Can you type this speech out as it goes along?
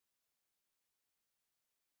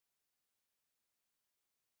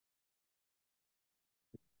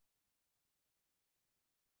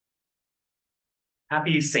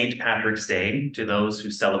Happy St. Patrick's Day to those who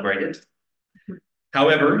celebrate it.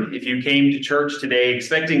 However, if you came to church today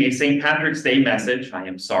expecting a St. Patrick's Day message, I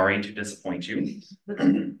am sorry to disappoint you.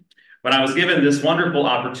 When I was given this wonderful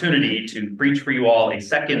opportunity to preach for you all a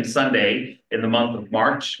second Sunday in the month of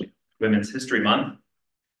March, Women's History Month,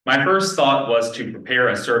 my first thought was to prepare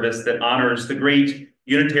a service that honors the great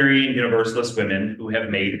Unitarian Universalist women who have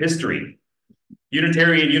made history.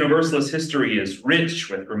 Unitarian Universalist history is rich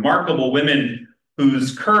with remarkable women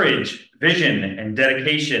whose courage, vision, and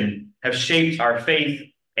dedication have shaped our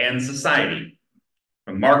faith and society.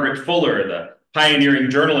 From Margaret Fuller, the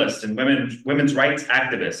pioneering journalist and women's rights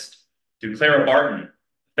activist, to Clara Barton,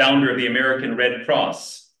 founder of the American Red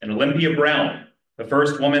Cross, and Olympia Brown, the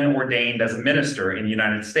first woman ordained as a minister in the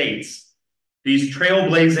United States. These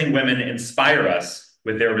trailblazing women inspire us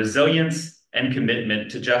with their resilience and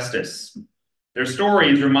commitment to justice. Their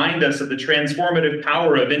stories remind us of the transformative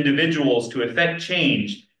power of individuals to effect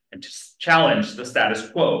change and to challenge the status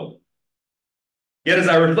quo. Yet as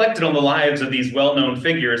I reflected on the lives of these well-known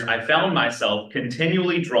figures, I found myself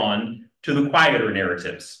continually drawn to the quieter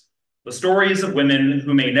narratives, the stories of women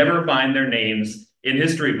who may never find their names in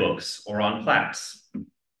history books or on plaques.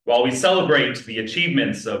 While we celebrate the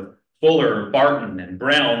achievements of Fuller, Barton, and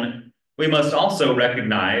Brown, we must also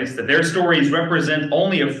recognize that their stories represent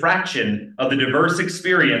only a fraction of the diverse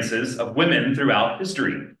experiences of women throughout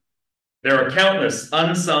history. There are countless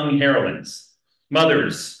unsung heroines,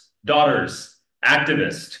 mothers, daughters,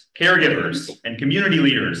 activists, caregivers, and community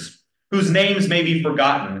leaders whose names may be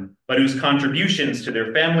forgotten, but whose contributions to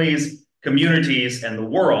their families, communities, and the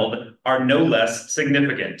world are no less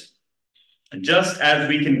significant. Just as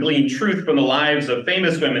we can glean truth from the lives of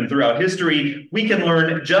famous women throughout history, we can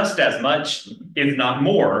learn just as much, if not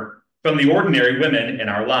more, from the ordinary women in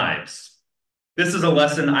our lives. This is a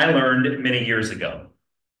lesson I learned many years ago.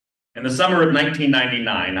 In the summer of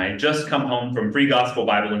 1999, I had just come home from Free Gospel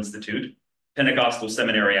Bible Institute, Pentecostal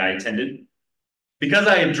seminary I attended. Because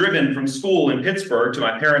I had driven from school in Pittsburgh to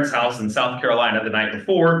my parents' house in South Carolina the night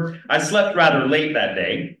before, I slept rather late that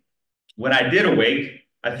day. When I did awake,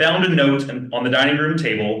 I found a note on the dining room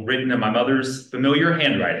table written in my mother's familiar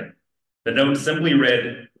handwriting. The note simply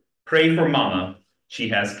read, "Pray for Mama, she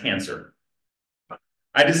has cancer."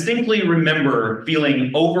 I distinctly remember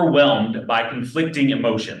feeling overwhelmed by conflicting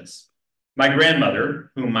emotions. My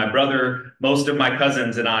grandmother, whom my brother, most of my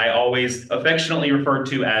cousins, and I always affectionately referred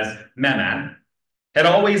to as Mama, had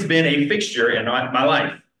always been a fixture in my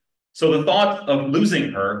life. So the thought of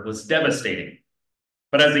losing her was devastating.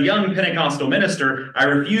 But as a young Pentecostal minister, I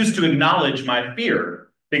refused to acknowledge my fear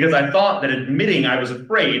because I thought that admitting I was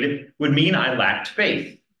afraid would mean I lacked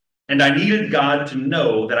faith. And I needed God to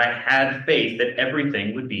know that I had faith that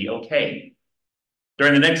everything would be okay.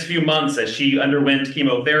 During the next few months, as she underwent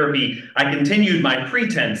chemotherapy, I continued my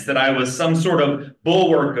pretense that I was some sort of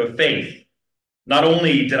bulwark of faith. Not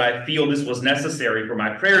only did I feel this was necessary for my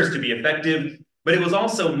prayers to be effective, but it was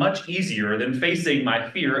also much easier than facing my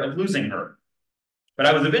fear of losing her. But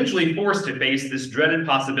I was eventually forced to face this dreaded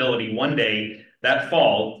possibility one day that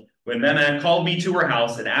fall when Mama called me to her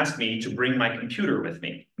house and asked me to bring my computer with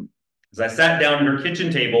me. As I sat down at her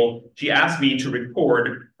kitchen table, she asked me to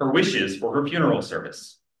record her wishes for her funeral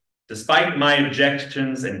service. Despite my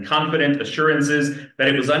objections and confident assurances that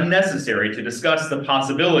it was unnecessary to discuss the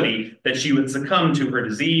possibility that she would succumb to her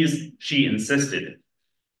disease, she insisted.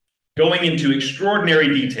 Going into extraordinary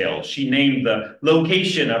detail, she named the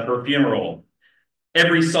location of her funeral,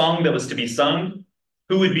 every song that was to be sung,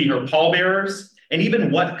 who would be her pallbearers, and even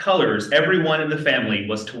what colors everyone in the family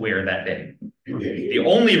was to wear that day. The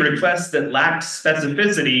only request that lacked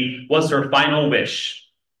specificity was her final wish.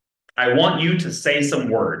 "I want you to say some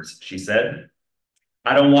words," she said.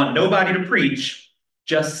 "I don't want nobody to preach,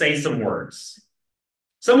 just say some words."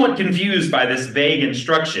 Somewhat confused by this vague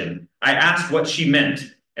instruction, I asked what she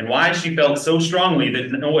meant and why she felt so strongly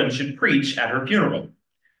that no one should preach at her funeral.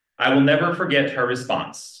 I will never forget her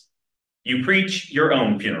response. "You preach your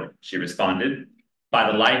own funeral," she responded, "by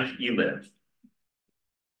the life you live."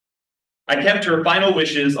 I kept her final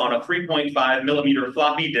wishes on a 3.5 millimeter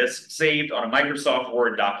floppy disk saved on a Microsoft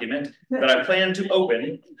Word document that I planned to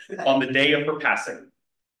open on the day of her passing.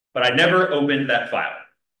 But I never opened that file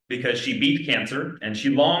because she beat cancer and she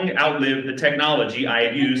long outlived the technology I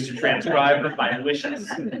had used to transcribe her final wishes.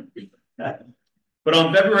 But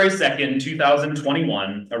on February 2nd,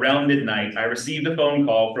 2021, around midnight, I received a phone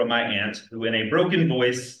call from my aunt who, in a broken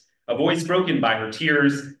voice, a voice broken by her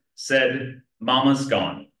tears, said, "Mama's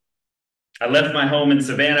gone." I left my home in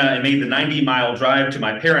Savannah and made the 90-mile drive to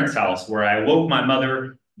my parents' house where I awoke my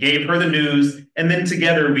mother, gave her the news, and then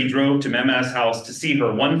together we drove to Mema's house to see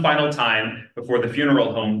her one final time before the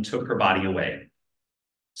funeral home took her body away.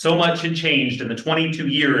 So much had changed in the 22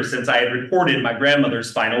 years since I had reported my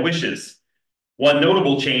grandmother's final wishes. One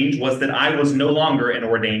notable change was that I was no longer an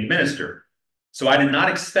ordained minister, so I did not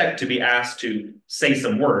expect to be asked to say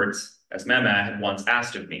some words, as Mema had once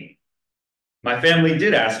asked of me. My family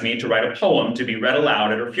did ask me to write a poem to be read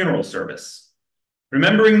aloud at her funeral service.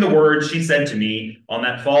 Remembering the words she said to me on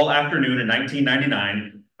that fall afternoon in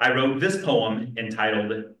 1999, I wrote this poem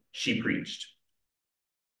entitled, She Preached.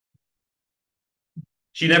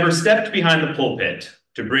 She never stepped behind the pulpit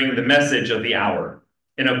to bring the message of the hour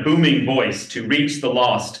in a booming voice to reach the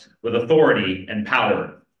lost with authority and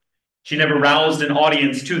power. She never roused an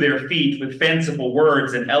audience to their feet with fanciful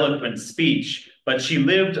words and eloquent speech, but she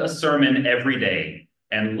lived a sermon every day,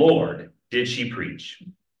 and Lord, did she preach.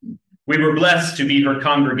 We were blessed to be her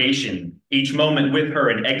congregation, each moment with her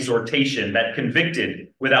an exhortation that convicted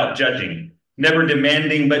without judging, never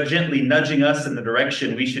demanding but gently nudging us in the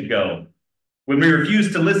direction we should go. When we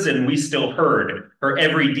refused to listen, we still heard. Her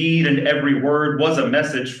every deed and every word was a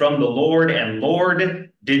message from the Lord, and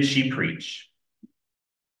Lord, did she preach.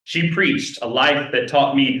 She preached a life that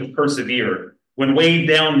taught me to persevere. When weighed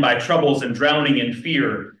down by troubles and drowning in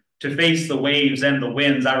fear, to face the waves and the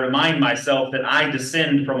winds, I remind myself that I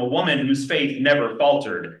descend from a woman whose faith never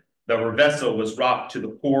faltered. Though her vessel was rocked to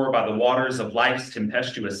the core by the waters of life's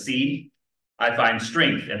tempestuous sea, I find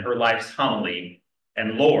strength in her life's homily,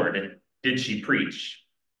 and Lord, did she preach.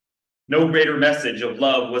 No greater message of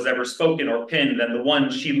love was ever spoken or penned than the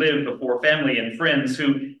one she lived before family and friends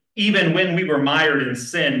who, even when we were mired in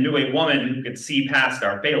sin, knew a woman who could see past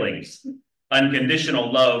our failings.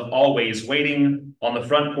 Unconditional love always waiting on the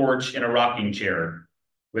front porch in a rocking chair.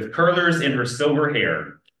 With curlers in her silver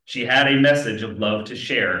hair, she had a message of love to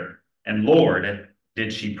share, and Lord,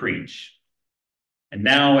 did she preach. And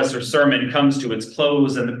now, as her sermon comes to its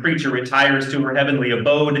close and the preacher retires to her heavenly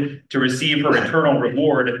abode to receive her eternal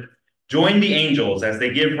reward, join the angels as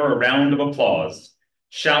they give her a round of applause.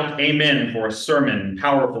 Shout amen for a sermon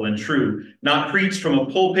powerful and true, not preached from a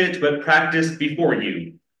pulpit, but practiced before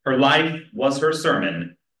you. Her life was her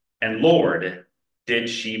sermon, and Lord, did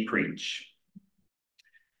she preach.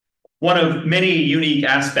 One of many unique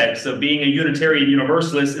aspects of being a Unitarian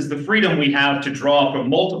Universalist is the freedom we have to draw from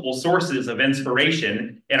multiple sources of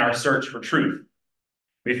inspiration in our search for truth.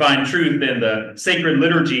 We find truth in the sacred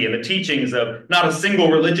liturgy and the teachings of not a single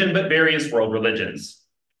religion, but various world religions.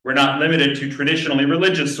 We're not limited to traditionally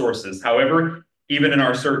religious sources, however, even in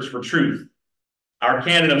our search for truth. Our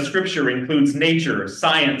canon of scripture includes nature,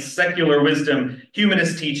 science, secular wisdom,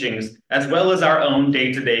 humanist teachings, as well as our own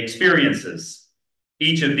day-to-day experiences.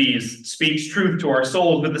 Each of these speaks truth to our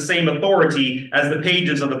souls with the same authority as the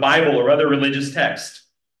pages of the Bible or other religious text.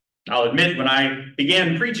 I'll admit, when I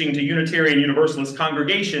began preaching to Unitarian Universalist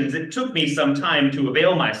congregations, it took me some time to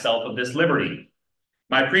avail myself of this liberty.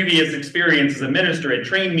 My previous experience as a minister had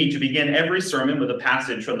trained me to begin every sermon with a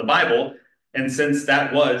passage from the Bible, and since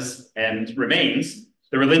that was, and remains,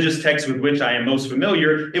 the religious text with which I am most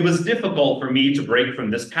familiar, it was difficult for me to break from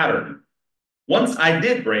this pattern. Once I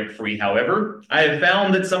did break free, however, I have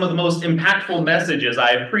found that some of the most impactful messages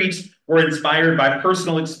I have preached were inspired by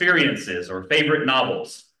personal experiences or favorite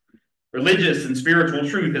novels. Religious and spiritual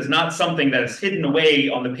truth is not something that is hidden away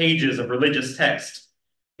on the pages of religious text.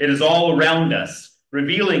 It is all around us,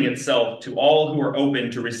 revealing itself to all who are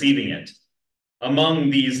open to receiving it. Among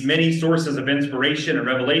these many sources of inspiration and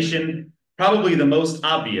revelation, probably the most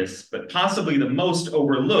obvious, but possibly the most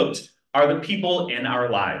overlooked, are the people in our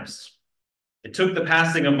lives. It took the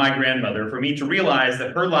passing of my grandmother for me to realize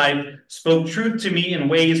that her life spoke truth to me in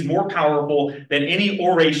ways more powerful than any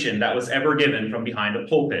oration that was ever given from behind a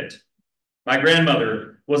pulpit. My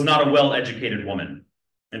grandmother was not a well-educated woman.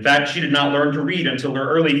 In fact, she did not learn to read until her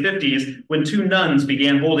early 50s when two nuns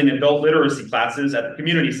began holding adult literacy classes at the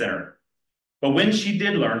community center. But when she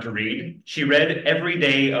did learn to read, she read every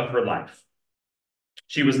day of her life.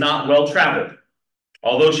 She was not well-traveled.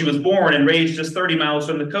 Although she was born and raised just 30 miles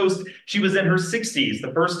from the coast, she was in her 60s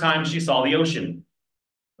the first time she saw the ocean.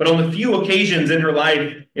 But on the few occasions in her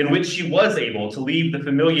life in which she was able to leave the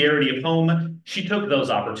familiarity of home, she took those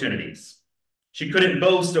opportunities. She couldn't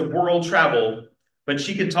boast of world travel, but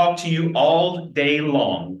she could talk to you all day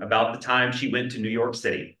long about the time she went to New York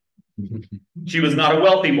City. She was not a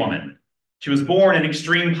wealthy woman. She was born in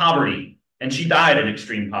extreme poverty, and she died in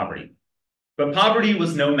extreme poverty. But poverty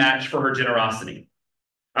was no match for her generosity.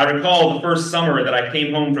 I recall the first summer that I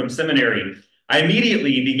came home from seminary. I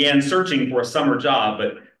immediately began searching for a summer job,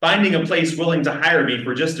 but finding a place willing to hire me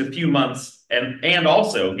for just a few months and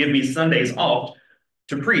also give me Sundays off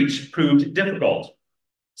To preach proved difficult.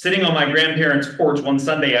 Sitting on my grandparents' porch one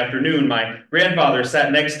Sunday afternoon, my grandfather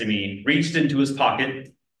sat next to me, reached into his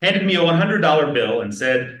pocket, handed me a $100 bill, and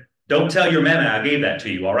said, "Don't tell your mama I gave that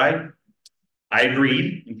to you, all right?" I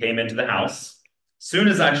agreed and came into the house. Soon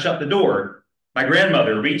as I shut the door, my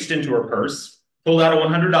grandmother reached into her purse, pulled out a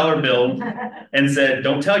 $100 bill, and said,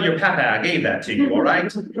 "Don't tell your papa I gave that to you, all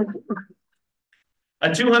right?" A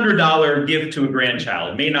 $200 gift to a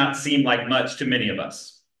grandchild may not seem like much to many of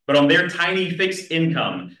us, but on their tiny fixed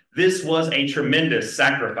income, this was a tremendous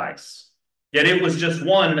sacrifice. Yet it was just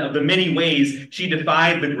one of the many ways she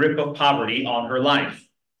defied the grip of poverty on her life.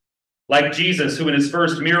 Like Jesus, who in his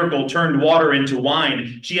first miracle turned water into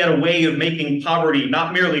wine, she had a way of making poverty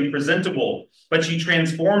not merely presentable, but she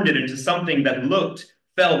transformed it into something that looked,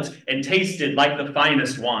 felt, and tasted like the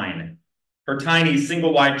finest wine. Her tiny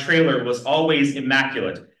single-wide trailer was always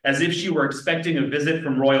immaculate, as if she were expecting a visit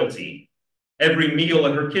from royalty. Every meal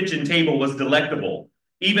at her kitchen table was delectable.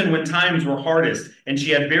 Even when times were hardest and she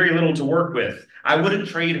had very little to work with, I wouldn't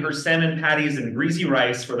trade her salmon patties and greasy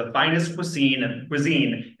rice for the finest cuisine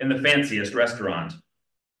in the fanciest restaurant.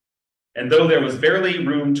 And though there was barely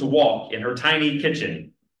room to walk in her tiny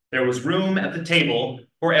kitchen, there was room at the table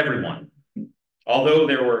for everyone. Although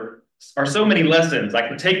there are so many lessons I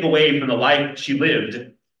could take away from the life she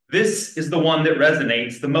lived, this is the one that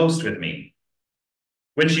resonates the most with me.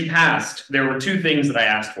 When she passed, there were two things that I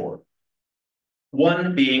asked for.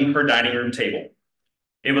 One being her dining room table.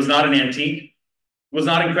 It was not an antique, it was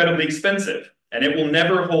not incredibly expensive, and it will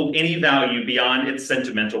never hold any value beyond its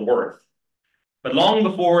sentimental worth. But long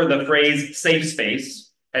before the phrase safe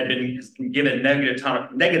space had been given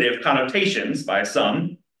negative connotations by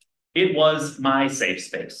some, it was my safe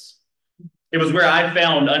space. It was where I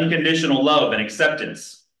found unconditional love and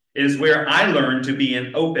acceptance. It is where I learned to be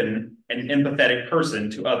an open and empathetic person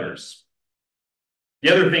to others.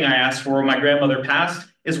 The other thing I asked for when my grandmother passed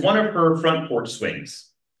is one of her front porch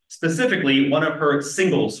swings, specifically one of her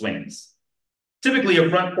single swings. Typically, a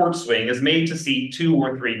front porch swing is made to seat 2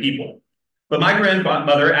 or 3 people. But my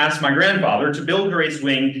grandmother asked my grandfather to build her a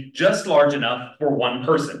swing just large enough for one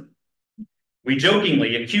person. We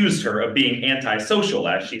jokingly accused her of being antisocial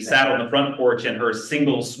as she sat on the front porch in her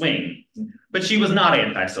single swing, but she was not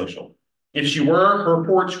antisocial. If she were, her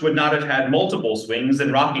porch would not have had multiple swings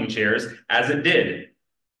and rocking chairs as it did.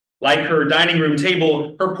 Like her dining room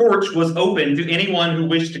table, her porch was open to anyone who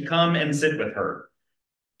wished to come and sit with her,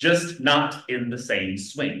 just not in the same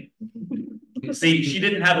swing. See, she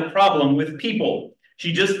didn't have a problem with people.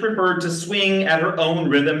 She just preferred to swing at her own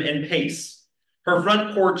rhythm and pace. Her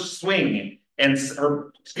front porch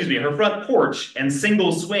her front porch and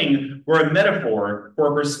single swing were a metaphor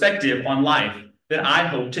for a perspective on life that I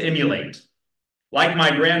hope to emulate. Like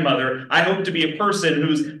my grandmother, I hope to be a person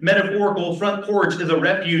whose metaphorical front porch is a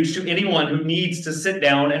refuge to anyone who needs to sit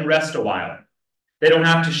down and rest a while. They don't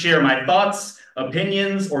have to share my thoughts,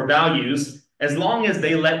 opinions, or values. As long as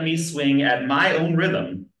they let me swing at my own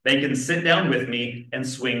rhythm, they can sit down with me and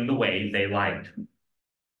swing the way they like.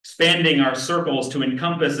 Expanding our circles to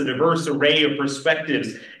encompass a diverse array of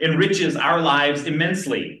perspectives enriches our lives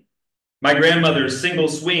immensely. My grandmother's single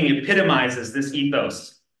swing epitomizes this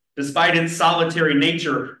ethos. Despite its solitary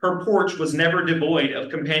nature, her porch was never devoid of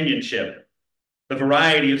companionship. The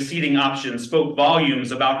variety of seating options spoke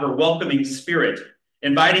volumes about her welcoming spirit,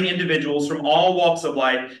 inviting individuals from all walks of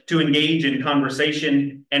life to engage in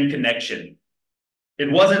conversation and connection.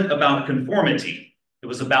 It wasn't about conformity, it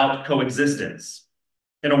was about coexistence.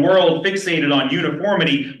 In a world fixated on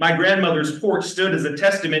uniformity, my grandmother's porch stood as a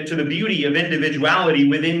testament to the beauty of individuality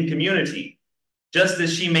within community. Just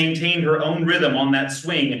as she maintained her own rhythm on that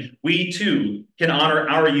swing, we too can honor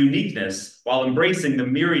our uniqueness while embracing the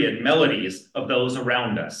myriad melodies of those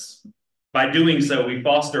around us. By doing so, we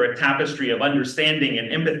foster a tapestry of understanding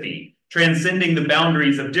and empathy, transcending the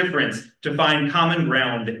boundaries of difference to find common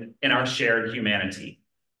ground in our shared humanity.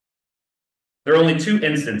 There are only 2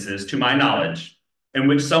 instances, to my knowledge, in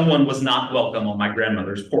which someone was not welcome on my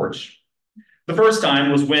grandmother's porch. The first time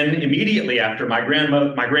was when, immediately after my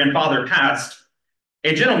grandfather passed,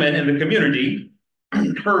 a gentleman in the community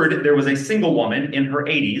heard there was a single woman in her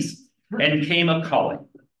 80s and came a-calling.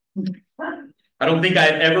 I don't think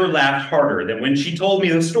I've ever laughed harder than when she told me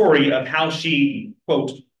the story of how she,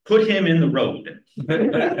 quote, put him in the road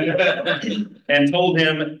and told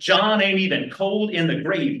him, "John ain't even cold in the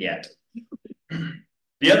grave yet."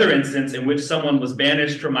 The other instance in which someone was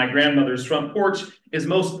banished from my grandmother's front porch is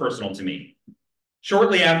most personal to me.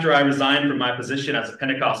 Shortly after I resigned from my position as a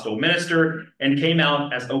Pentecostal minister and came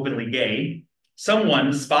out as openly gay,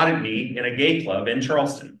 someone spotted me in a gay club in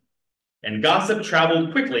Charleston. and gossip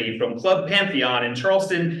traveled quickly from Club Pantheon in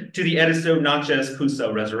Charleston to the Edisto Natchez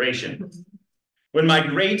Cusa Reservation. When my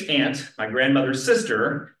great aunt, my grandmother's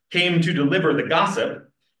sister, came to deliver the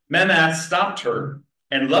gossip, Memas stopped her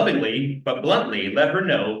and lovingly but bluntly let her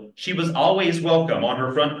know she was always welcome on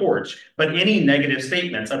her front porch, but any negative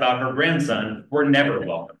statements about her grandson were never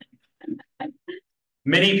welcome.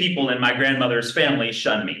 Many people in my grandmother's family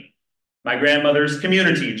shunned me. My grandmother's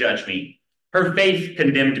community judged me. Her faith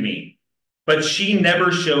condemned me, but she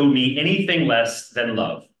never showed me anything less than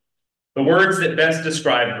love. The words that best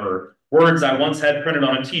describe her, words I once had printed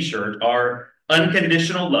on a t-shirt, are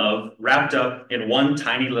unconditional love wrapped up in one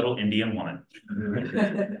tiny little Indian woman.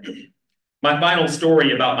 My final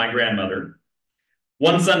story about my grandmother.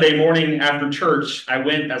 One Sunday morning after church, I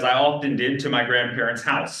went, as I often did, to my grandparents'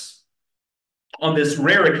 house. On this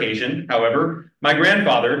rare occasion, however, my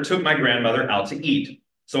grandfather took my grandmother out to eat,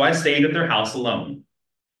 so I stayed at their house alone.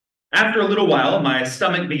 After a little while, my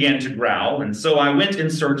stomach began to growl, and so I went in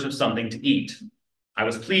search of something to eat. I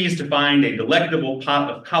was pleased to find a delectable pot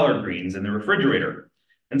of collard greens in the refrigerator,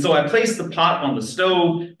 and so I placed the pot on the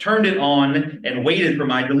stove, turned it on, and waited for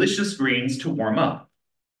my delicious greens to warm up.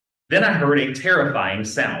 Then I heard a terrifying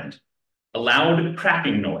sound, a loud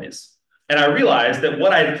cracking noise, and I realized that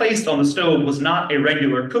what I had placed on the stove was not a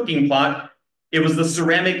regular cooking pot, it was the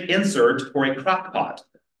ceramic insert for a crock pot.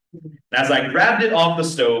 As I grabbed it off the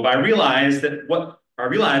stove, I realized what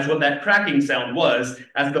that cracking sound was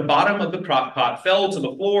as the bottom of the crock pot fell to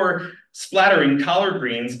the floor, splattering collard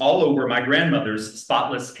greens all over my grandmother's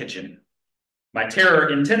spotless kitchen. My terror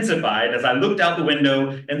intensified as I looked out the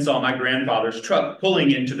window and saw my grandfather's truck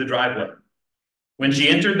pulling into the driveway. When she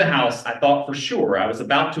entered the house, I thought for sure I was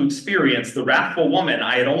about to experience the wrathful woman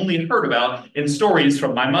I had only heard about in stories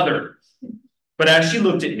from my mother. But as she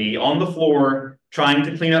looked at me on the floor, trying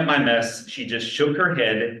to clean up my mess, she just shook her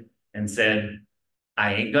head and said,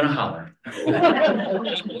 "I ain't gonna holler."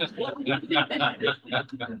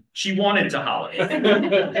 She wanted to holler.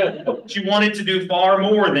 She wanted to do far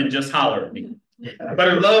more than just holler at me. But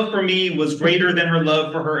her love for me was greater than her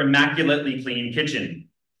love for her immaculately clean kitchen.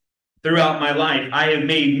 Throughout my life, I have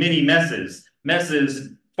made many messes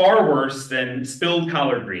far worse than spilled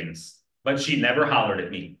collard greens, but she never hollered at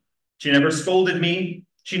me. She never scolded me.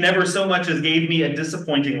 She never so much as gave me a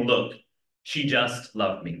disappointing look. She just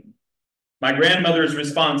loved me. My grandmother's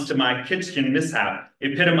response to my kitchen mishap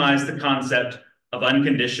epitomized the concept of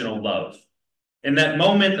unconditional love. In that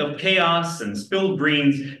moment of chaos and spilled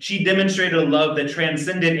greens, she demonstrated a love that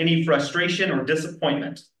transcended any frustration or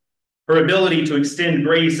disappointment. Her ability to extend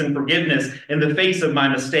grace and forgiveness in the face of my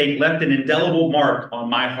mistake left an indelible mark on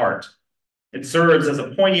my heart. It serves as a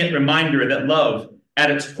poignant reminder that love, at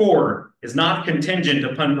its core, is not contingent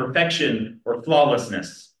upon perfection or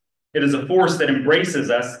flawlessness. It is a force that embraces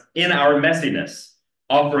us in our messiness,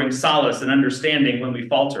 offering solace and understanding when we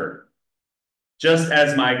falter. Just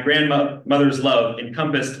as my grandmother's love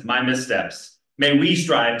encompassed my missteps, may we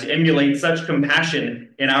strive to emulate such compassion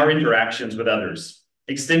in our interactions with others,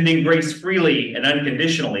 extending grace freely and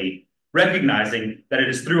unconditionally, recognizing that it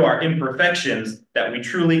is through our imperfections that we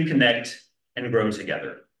truly connect and grow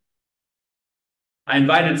together. I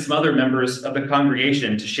invited some other members of the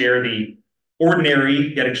congregation to share the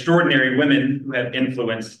ordinary yet extraordinary women who have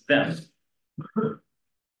influenced them.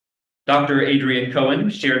 Dr. Adrienne Cohen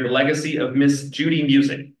shared the legacy of Miss Judy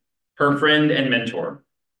Music, her friend and mentor.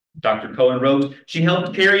 Dr. Cohen wrote, "She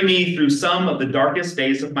helped carry me through some of the darkest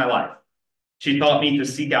days of my life. She taught me to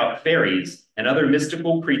seek out fairies and other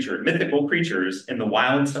mythical creatures in the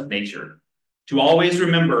wilds of nature, to always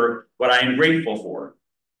remember what I am grateful for,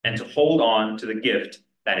 and to hold on to the gift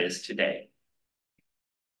that is today."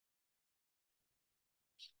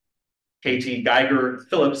 Katie Geiger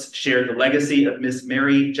Phillips shared the legacy of Miss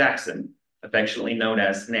Mary Jackson, affectionately known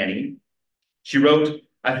as Nanny. She wrote,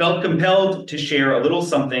 "I felt compelled to share a little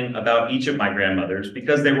something about each of my grandmothers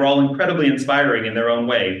because they were all incredibly inspiring in their own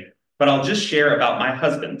way, but I'll just share about my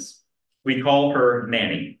husband's. We call her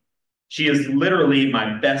Nanny. She is literally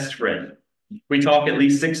my best friend. We talk at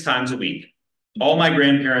least 6 times a week. All my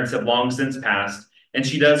grandparents have long since passed, and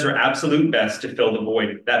she does her absolute best to fill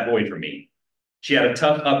that void for me. She had a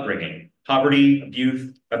tough upbringing, poverty,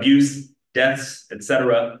 abuse, deaths,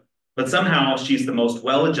 etc. But somehow she's the most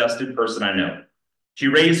well-adjusted person I know. She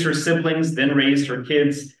raised her siblings, then raised her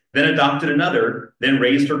kids, then adopted another, then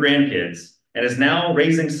raised her grandkids, and is now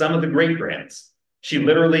raising some of the great-grands. She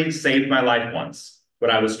literally saved my life once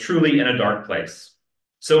when I was truly in a dark place.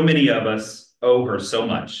 So many of us owe her so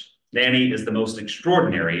much. Nanny is the most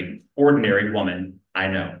extraordinary, ordinary woman I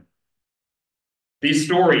know." These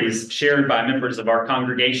stories shared by members of our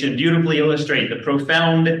congregation beautifully illustrate the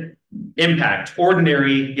profound impact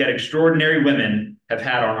ordinary yet extraordinary women have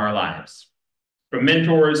had on our lives. From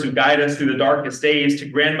mentors who guide us through the darkest days to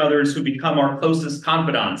grandmothers who become our closest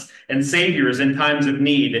confidants and saviors in times of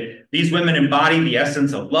need, these women embody the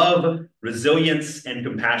essence of love, resilience, and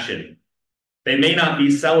compassion. They may not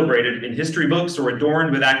be celebrated in history books or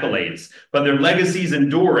adorned with accolades, but their legacies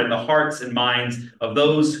endure in the hearts and minds of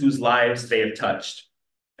those whose lives they have touched.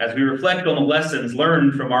 As we reflect on the lessons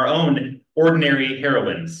learned from our own ordinary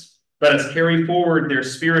heroines, let us carry forward their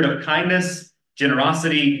spirit of kindness,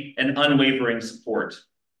 generosity, and unwavering support.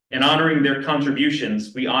 In honoring their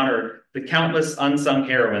contributions, we honor the countless unsung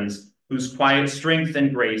heroines whose quiet strength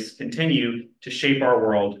and grace continue to shape our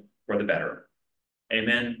world for the better.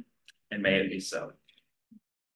 Amen, and may it be so.